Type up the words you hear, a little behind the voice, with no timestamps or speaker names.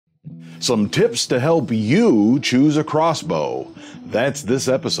some tips to help you choose a crossbow. That's this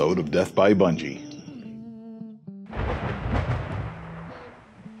episode of Death by Bunjie.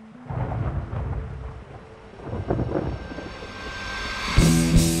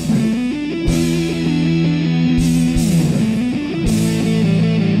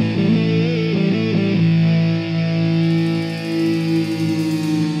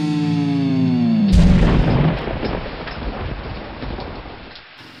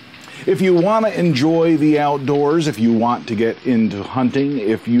 If you want to enjoy the outdoors, if you want to get into hunting,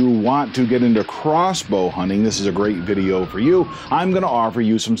 if you want to get into crossbow hunting, this is a great video for you. I'm going to offer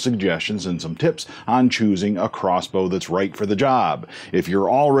you some suggestions and some tips on choosing a crossbow that's right for the job. If you're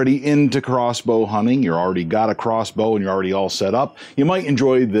already into crossbow hunting, you already got a crossbow and you're already all set up, you might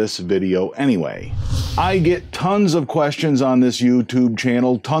enjoy this video anyway. I get tons of questions on this YouTube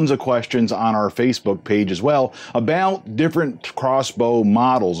channel, tons of questions on our Facebook page as well about different crossbow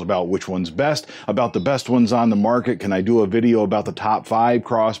models, about which one's best, about the best ones on the market. Can I do a video about the top 5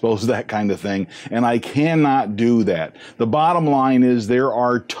 crossbows, that kind of thing? And I cannot do that. The bottom line is there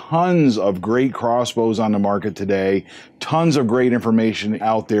are tons of great crossbows on the market today, tons of great information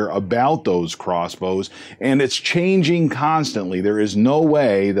out there about those crossbows, and it's changing constantly. There is no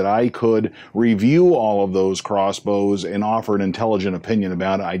way that I could review all of those crossbows and offer an intelligent opinion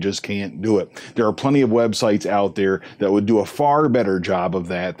about it. I just can't do it. There are plenty of websites out there that would do a far better job of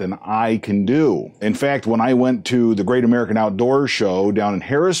that than I can do. In fact, when I went to the Great American Outdoors Show down in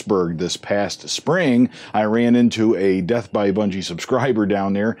Harrisburg this past spring, I ran into a Death by Bunjie subscriber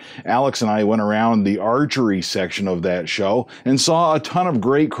down there. Alex and I went around the archery section of that show and saw a ton of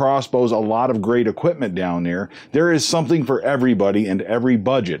great crossbows, a lot of great equipment down there. There is something for everybody and every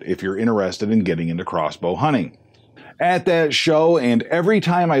budget if you're interested in getting into crossbow hunting. At that show, and every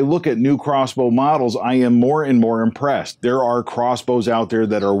time I look at new crossbow models, I am more and more impressed. There are crossbows out there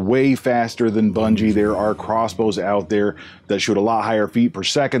that are way faster than Bunjie. There are crossbows out there that shoot a lot higher feet per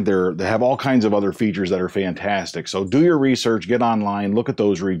second. They have all kinds of other features that are fantastic. So do your research, get online, look at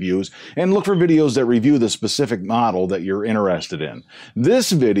those reviews, and look for videos that review the specific model that you're interested in.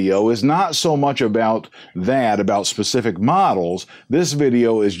 This video is not so much about that, about specific models. This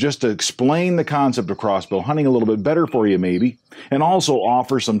video is just to explain the concept of crossbow hunting a little bit better for you maybe, and also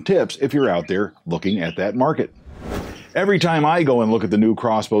offer some tips if you're out there looking at that market. Every time I go and look at the new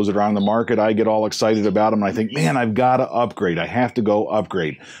crossbows that are on the market, I get all excited about them and I think, man, I've got to upgrade. I have to go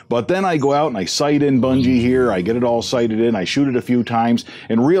upgrade. But then I go out and I sight in Bunjie here, I get it all sighted in, I shoot it a few times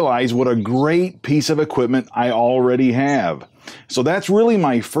and realize what a great piece of equipment I already have. So that's really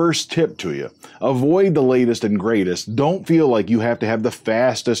my first tip to you. Avoid the latest and greatest. Don't feel like you have to have the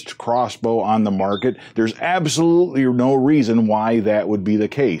fastest crossbow on the market. There's absolutely no reason why that would be the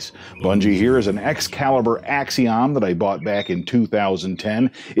case. Bunjie here is an Excalibur Axiom that I bought back in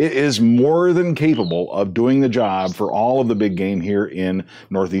 2010. It is more than capable of doing the job for all of the big game here in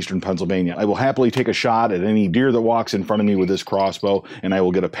northeastern Pennsylvania. I will happily take a shot at any deer that walks in front of me with this crossbow, and I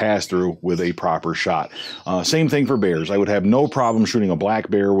will get a pass-through with a proper shot. Same thing for bears. I would have no problem shooting a black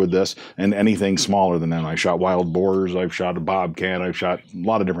bear with this and anything smaller than that. I shot wild boars, I've shot a bobcat, I've shot a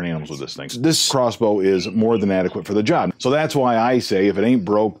lot of different animals with this thing. This crossbow is more than adequate for the job. So that's why I say if it ain't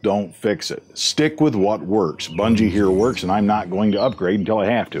broke, don't fix it. Stick with what works. Bunjie here works and I'm not going to upgrade until I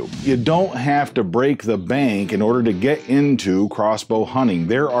have to. You don't have to break the bank in order to get into crossbow hunting.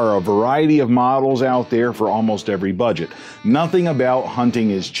 There are a variety of models out there for almost every budget. Nothing about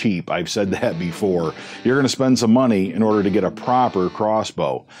hunting is cheap. I've said that before. You're going to spend some money in order to get a proper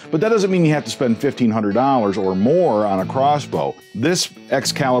crossbow. But that doesn't mean you have to spend $1,500 or more on a crossbow. This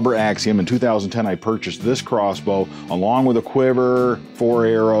Excalibur Axiom, in 2010 I purchased this crossbow along with a quiver, 4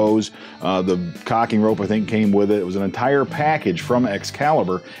 arrows, the cocking rope I think came with it. It was an entire package from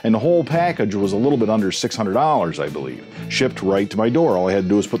Excalibur, and the whole package was a little bit under $600, I believe. Shipped right to my door. All I had to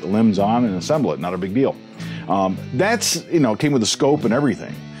do was put the limbs on and assemble it. Not a big deal. That's, you know, came with a scope and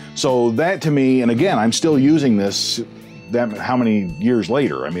everything. So that to me, and again, I'm still using this how many years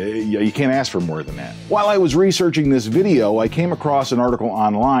later? I mean, you can't ask for more than that. While I was researching this video, I came across an article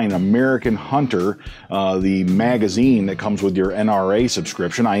online, American Hunter, the magazine that comes with your NRA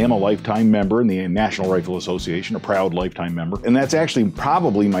subscription. I am a lifetime member in the National Rifle Association, a proud lifetime member. And that's actually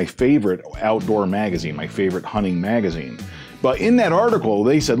probably my favorite outdoor magazine, my favorite hunting magazine. But in that article,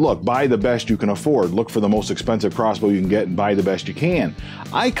 they said, look, buy the best you can afford. Look for the most expensive crossbow you can get and buy the best you can.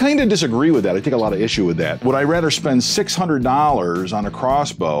 I kind of disagree with that. I take a lot of issue with that. Would I rather spend $600 on a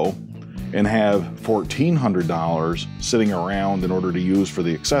crossbow and have $1,400 sitting around in order to use for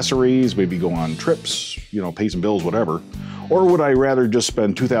the accessories, maybe go on trips, you know, pay some bills, whatever? Or would I rather just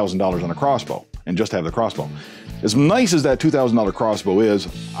spend $2,000 on a crossbow and just have the crossbow? As nice as that $2,000 crossbow is,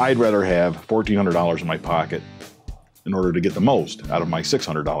 I'd rather have $1,400 in my pocket in order to get the most out of my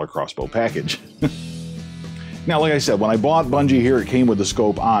 $600 crossbow package. Now, like I said, when I bought Bunjie here, it came with the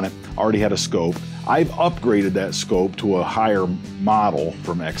scope on it. Already had a scope. I've upgraded that scope to a higher model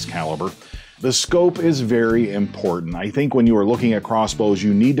from Excalibur. The scope is very important. I think when you are looking at crossbows,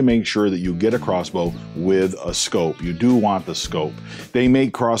 you need to make sure that you get a crossbow with a scope. You do want the scope. They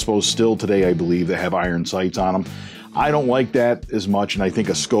make crossbows still today, I believe, that have iron sights on them. I don't like that as much, and I think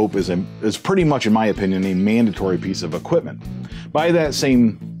a scope is pretty much, in my opinion, a mandatory piece of equipment. By that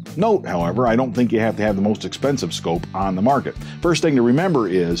same note, however, I don't think you have to have the most expensive scope on the market. First thing to remember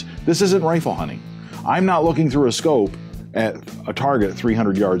is, this isn't rifle hunting. I'm not looking through a scope at a target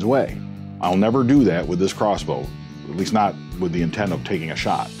 300 yards away. I'll never do that with this crossbow, at least not with the intent of taking a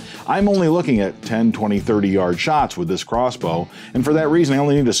shot. I'm only looking at 10, 20, 30 yard shots with this crossbow, and for that reason I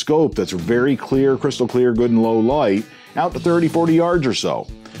only need a scope that's very clear, crystal clear, good and low light, out to 30, 40 yards or so.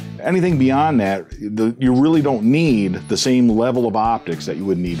 Anything beyond that, you really don't need the same level of optics that you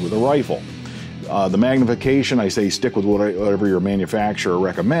would need with a rifle. The magnification, I say stick with whatever your manufacturer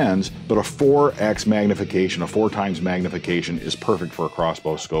recommends, but a 4x magnification, a 4 times magnification is perfect for a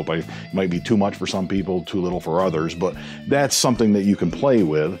crossbow scope. It might be too much for some people, too little for others, but that's something that you can play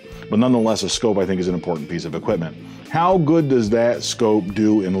with. But nonetheless, a scope I think is an important piece of equipment. How good does that scope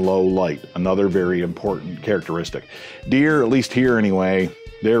do in low light? Another very important characteristic. Deer, at least here anyway,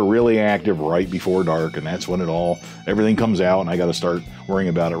 they're really active right before dark, and that's when everything comes out, and I got to start worrying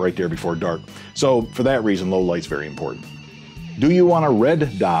about it right there before dark. So for that reason, low light's very important. Do you want a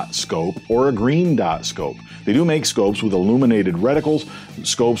red dot scope or a green dot scope? They do make scopes with illuminated reticles,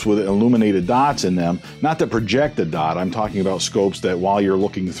 scopes with illuminated dots in them, not to project a dot. I'm talking about scopes that while you're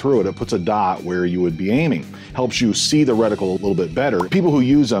looking through it, it puts a dot where you would be aiming. Helps you see the reticle a little bit better. People who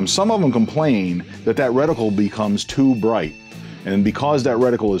use them, some of them complain that that reticle becomes too bright. And because that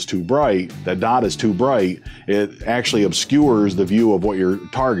reticle is too bright, that dot is too bright, it actually obscures the view of what your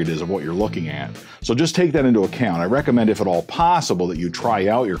target is, of what you're looking at. So just take that into account. I recommend, if at all possible, that you try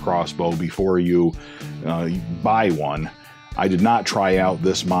out your crossbow before you buy one. I did not try out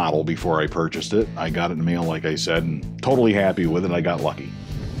this model before I purchased it. I got it in the mail, like I said, and totally happy with it. I got lucky.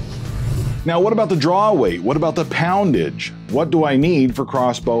 Now, what about the draw weight? What about the poundage? What do I need for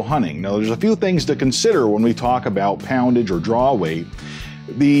crossbow hunting? Now, there's a few things to consider when we talk about poundage or draw weight.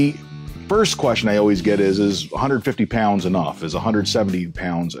 The first question I always get is 150 pounds enough? Is 170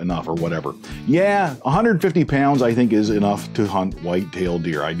 pounds enough, or whatever? Yeah, 150 pounds I think is enough to hunt white-tailed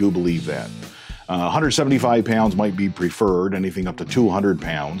deer. I do believe that. 175 pounds might be preferred. Anything up to 200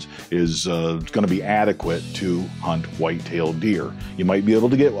 pounds is going to be adequate to hunt white-tailed deer. You might be able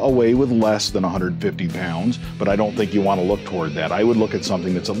to get away with less than 150 pounds, but I don't think you want to look toward that. I would look at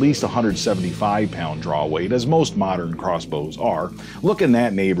something that's at least 175-pound draw weight, as most modern crossbows are. Look in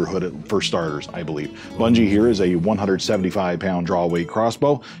that neighborhood for starters, I believe. Bunjie here is a 175-pound draw weight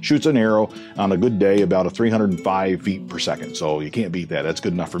crossbow. Shoots an arrow on a good day about 305 feet per second, so you can't beat that. That's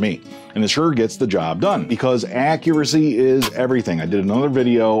good enough for me. And it sure gets the job done, because accuracy is everything. I did another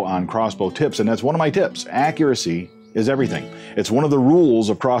video on crossbow tips, and that's one of my tips. Accuracy is everything. It's one of the rules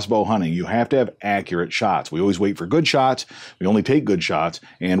of crossbow hunting. You have to have accurate shots. We always wait for good shots. We only take good shots,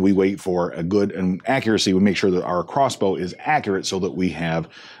 and we wait for a good, and accuracy, we make sure that our crossbow is accurate so that we have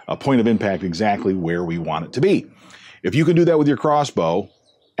a point of impact exactly where we want it to be. If you can do that with your crossbow,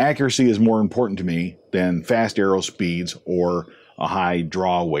 accuracy is more important to me than fast arrow speeds or a high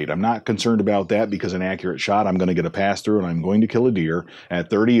draw weight. I'm not concerned about that, because an accurate shot, I'm going to get a pass through and I'm going to kill a deer at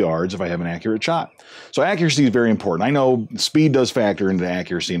 30 yards if I have an accurate shot. So accuracy is very important. I know speed does factor into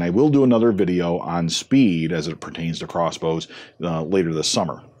accuracy, and I will do another video on speed as it pertains to crossbows later this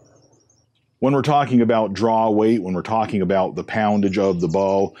summer. When we're talking about draw weight, when we're talking about the poundage of the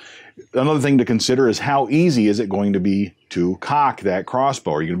bow, another thing to consider is how easy is it going to be to cock that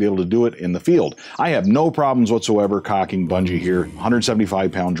crossbow? Are you going to be able to do it in the field? I have no problems whatsoever cocking Bunjie here,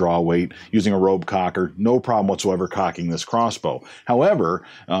 175-pound draw weight, using a rope cocker, no problem whatsoever cocking this crossbow. However,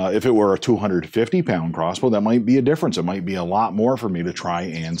 if it were a 250-pound crossbow, that might be a difference. It might be a lot more for me to try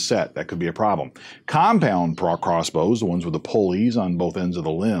and set. That could be a problem. Compound crossbows, the ones with the pulleys on both ends of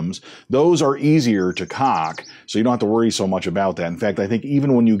the limbs, those are easier to cock, so you don't have to worry so much about that. In fact, I think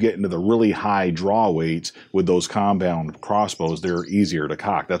even when you get into the really high draw weights with those compound crossbows, they're easier to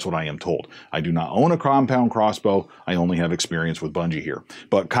cock. That's what I am told. I do not own a compound crossbow. I only have experience with Bunjie here.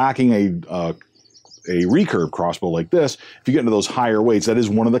 But cocking a recurve crossbow like this, if you get into those higher weights, that is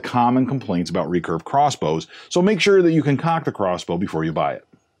one of the common complaints about recurve crossbows. So make sure that you can cock the crossbow before you buy it.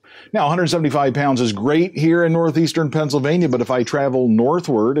 Now, 175 pounds is great here in northeastern Pennsylvania, but if I travel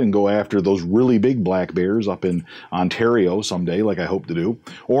northward and go after those really big black bears up in Ontario someday, like I hope to do,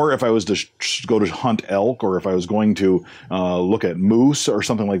 or if I was to go to hunt elk, or if I was going to look at moose or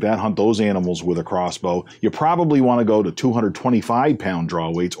something like that, hunt those animals with a crossbow, you probably want to go to 225-pound draw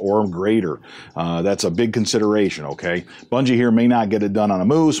weights or greater. That's a big consideration, okay? Bunjie here may not get it done on a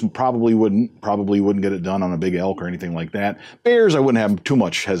moose, probably wouldn't get it done on a big elk or anything like that. Bears, I wouldn't have too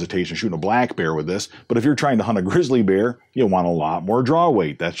much hesitation shooting a black bear with this, but if you're trying to hunt a grizzly bear, you'll want a lot more draw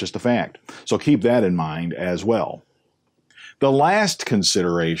weight. That's just a fact. So keep that in mind as well. The last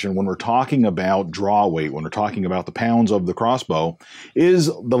consideration when we're talking about draw weight, when we're talking about the pounds of the crossbow, is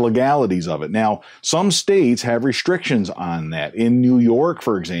the legalities of it. Now, some states have restrictions on that. In New York,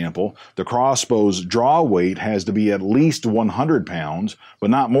 for example, the crossbow's draw weight has to be at least 100 pounds, but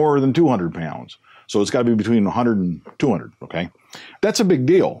not more than 200 pounds. So it's got to be between 100 and 200, okay? That's a big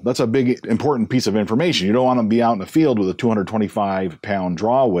deal. That's a big, important piece of information. You don't want to be out in the field with a 225-pound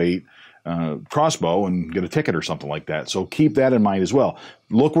draw weight crossbow and get a ticket or something like that. So keep that in mind as well.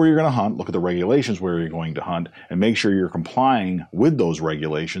 Look where you're going to hunt, look at the regulations where you're going to hunt, and make sure you're complying with those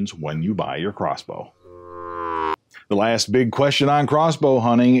regulations when you buy your crossbow. The last big question on crossbow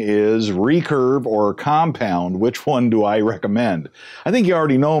hunting is recurve or compound. Which one do I recommend? I think you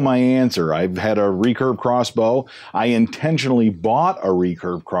already know my answer. I've had a recurve crossbow. I intentionally bought a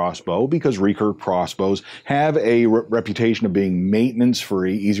recurve crossbow because recurve crossbows have a reputation of being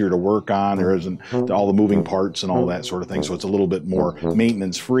maintenance-free, easier to work on. There isn't all the moving parts and all that sort of thing, so it's a little bit more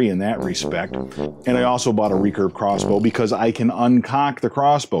maintenance-free in that respect. And I also bought a recurve crossbow because I can uncock the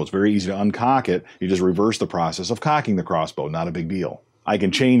crossbow. It's very easy to uncock it. You just reverse the process of cocking the crossbow, not a big deal. I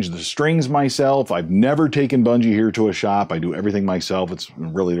can change the strings myself. I've never taken Bunjie here to a shop. I do everything myself.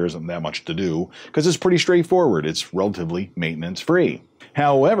 There isn't that much to do because it's pretty straightforward. It's relatively maintenance free.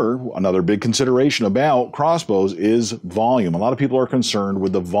 However, another big consideration about crossbows is volume. A lot of people are concerned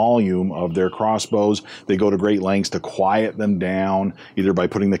with the volume of their crossbows. They go to great lengths to quiet them down, either by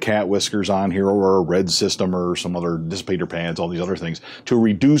putting the cat whiskers on here or a red system or some other dissipator pads, all these other things, to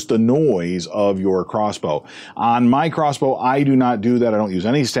reduce the noise of your crossbow. On my crossbow, I do not do that. I don't use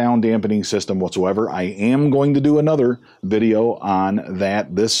any sound dampening system whatsoever. I am going to do another video on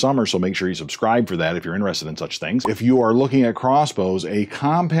that this summer, so make sure you subscribe for that if you're interested in such things. If you are looking at crossbows, a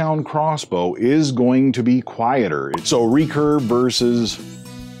compound crossbow is going to be quieter. So recurve versus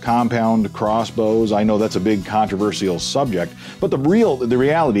compound crossbows, I know that's a big controversial subject, but the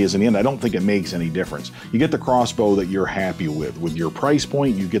reality is, in the end, I don't think it makes any difference. You get the crossbow that you're happy with your price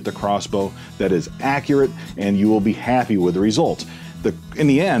point. You get the crossbow that is accurate, and you will be happy with the results. In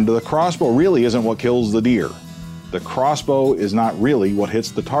the end, the crossbow really isn't what kills the deer. The crossbow is not really what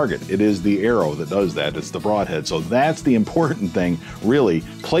hits the target. It is the arrow that does that. It's the broadhead. So that's the important thing, really.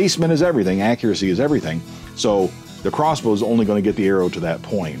 Placement is everything. Accuracy is everything. So the crossbow is only going to get the arrow to that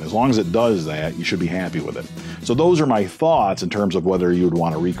point. As long as it does that, you should be happy with it. So those are my thoughts in terms of whether you would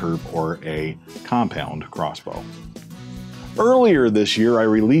want a recurve or a compound crossbow. Earlier this year, I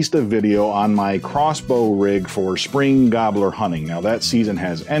released a video on my crossbow rig for spring gobbler hunting. Now that season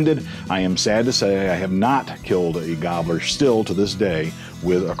has ended. I am sad to say I have not killed a gobbler still to this day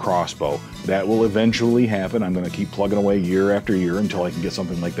with a crossbow. That will eventually happen. I'm going to keep plugging away year after year until I can get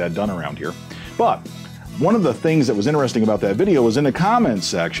something like that done around here. But one of the things that was interesting about that video was in the comments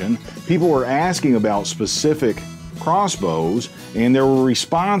section, people were asking about specific crossbows, and there were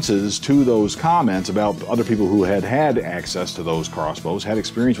responses to those comments about other people who had access to those crossbows, had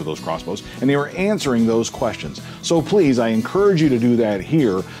experience with those crossbows, and they were answering those questions. So please, I encourage you to do that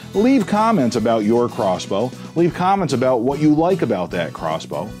here. Leave comments about your crossbow. Leave comments about what you like about that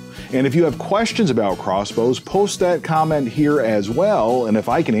crossbow. And if you have questions about crossbows, post that comment here as well. And if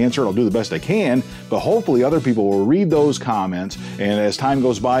I can answer it, I'll do the best I can. But hopefully other people will read those comments, and as time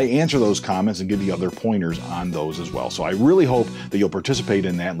goes by, answer those comments and give you other pointers on those as well. So I really hope that you'll participate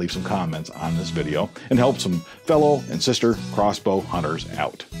in that and leave some comments on this video and help some fellow and sister crossbow hunters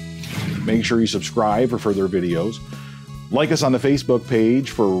out. Make sure you subscribe for further videos. Like us on the Facebook page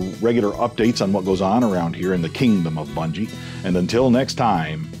for regular updates on what goes on around here in the kingdom of Bunjie. And until next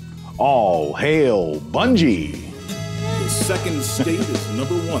time, all hail Bunjie! The second state is #1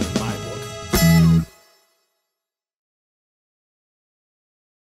 in my book.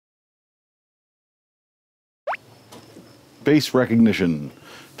 Face recognition.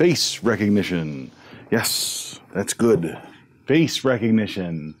 Face recognition. Yes, that's good. Face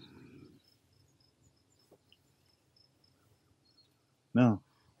recognition. No.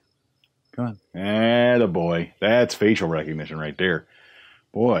 Come on. Attaboy. That's facial recognition right there.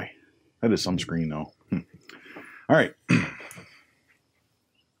 Boy, that is some screen, though. All right.